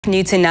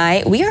New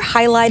tonight, we are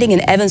highlighting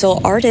an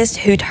Evansville artist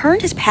who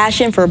turned his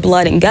passion for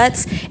blood and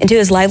guts into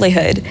his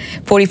livelihood.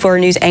 44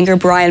 News anchor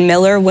Brian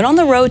Miller went on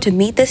the road to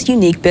meet this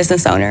unique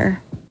business owner.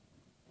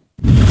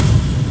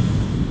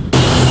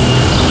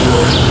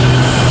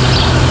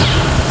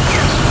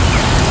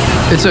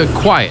 It's a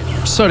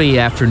quiet, sunny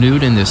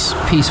afternoon in this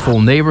peaceful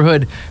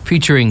neighborhood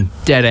featuring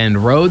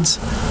dead-end roads.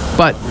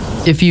 But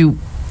if you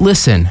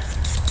listen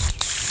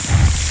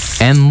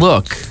and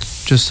look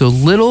just a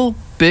little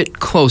bit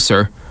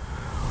closer,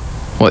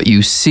 what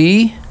you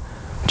see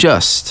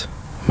just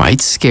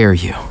might scare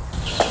you.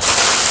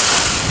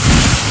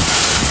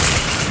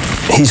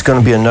 He's going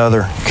to be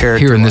another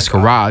character. Here in this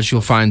garage, you'll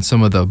find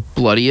some of the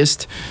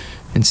bloodiest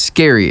and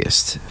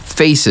scariest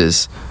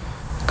faces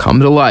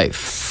come to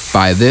life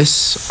by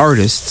this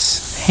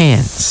artist's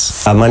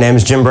hands. My name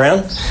is Jim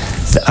Brown.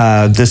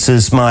 This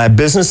is my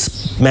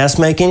business, mask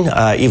making,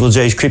 Evil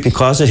J's Creepy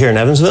Closet here in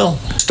Evansville.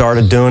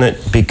 Started doing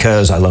it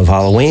because I love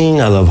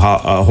Halloween, I love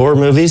horror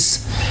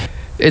movies.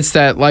 It's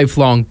that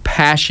lifelong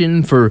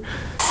passion for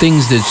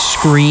things that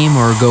scream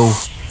or go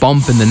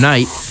bump in the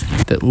night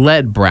that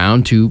led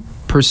Brown to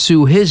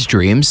pursue his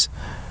dreams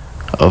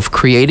of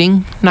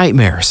creating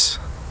nightmares.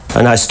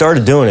 And I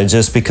started doing it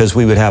just because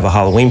we would have a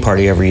Halloween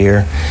party every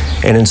year,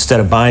 and instead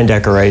of buying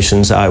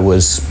decorations, I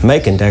was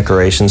making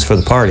decorations for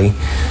the party.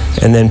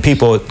 And then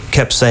people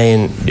kept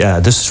saying, yeah,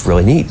 this is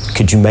really neat.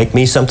 Could you make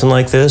me something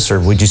like this,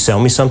 or would you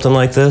sell me something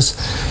like this?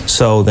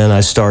 So then I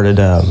started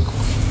an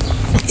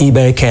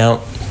eBay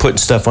account, putting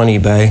stuff on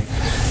eBay,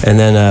 and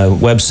then a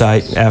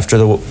website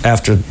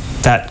after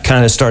that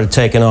kind of started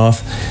taking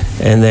off,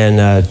 and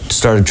then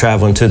started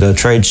traveling to the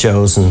trade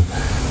shows, and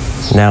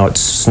now it's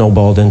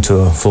snowballed into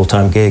a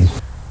full-time gig.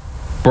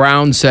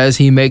 Brown says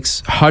he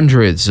makes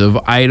hundreds of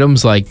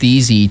items like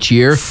these each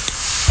year,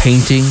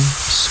 painting,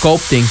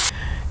 sculpting,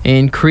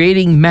 and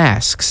creating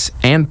masks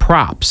and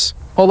props.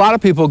 A lot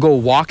of people go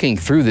walking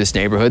through this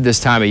neighborhood this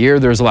time of year.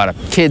 There's a lot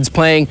of kids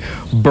playing,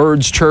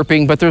 birds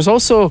chirping, but there's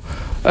also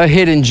a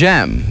hidden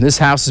gem. This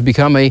house has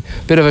become a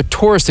bit of a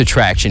tourist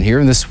attraction here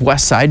in this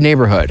West Side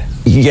neighborhood.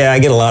 Yeah, I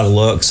get a lot of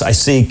looks. I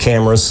see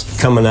cameras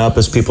coming up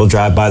as people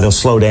drive by. They'll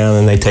slow down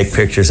and they take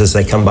pictures as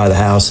they come by the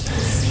house.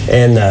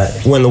 And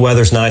when the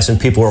weather's nice and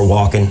people are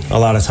walking, a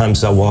lot of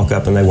times they'll walk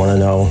up and they want to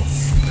know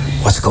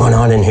what's going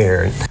on in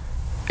here.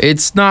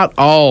 It's not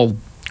all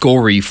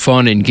gory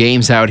fun and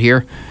games out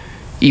here.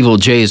 Evil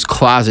J's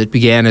Closet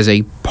began as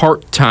a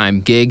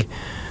part-time gig,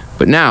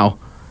 but now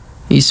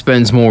he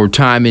spends more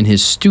time in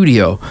his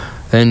studio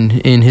than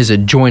in his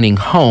adjoining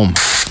home.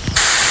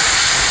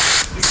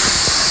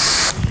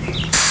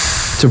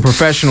 It's a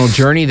professional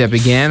journey that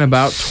began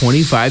about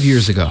 25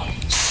 years ago.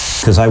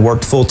 Because I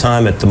worked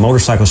full-time at the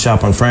motorcycle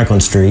shop on Franklin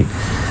Street,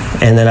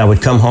 and then I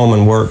would come home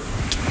and work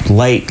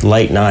late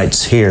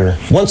nights here.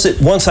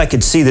 Once I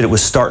could see that it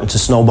was starting to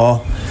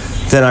snowball,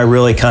 then I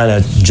really kind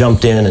of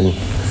jumped in and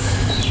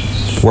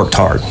worked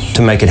hard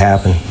to make it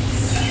happen.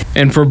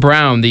 And for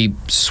Brown, the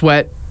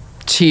sweat,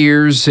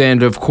 tears,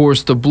 and of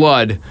course the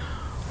blood,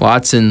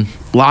 lots and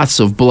lots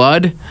of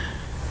blood,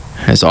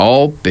 has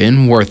all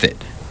been worth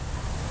it.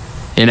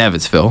 In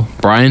Evansville,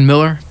 Brian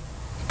Miller,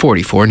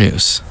 44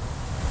 News.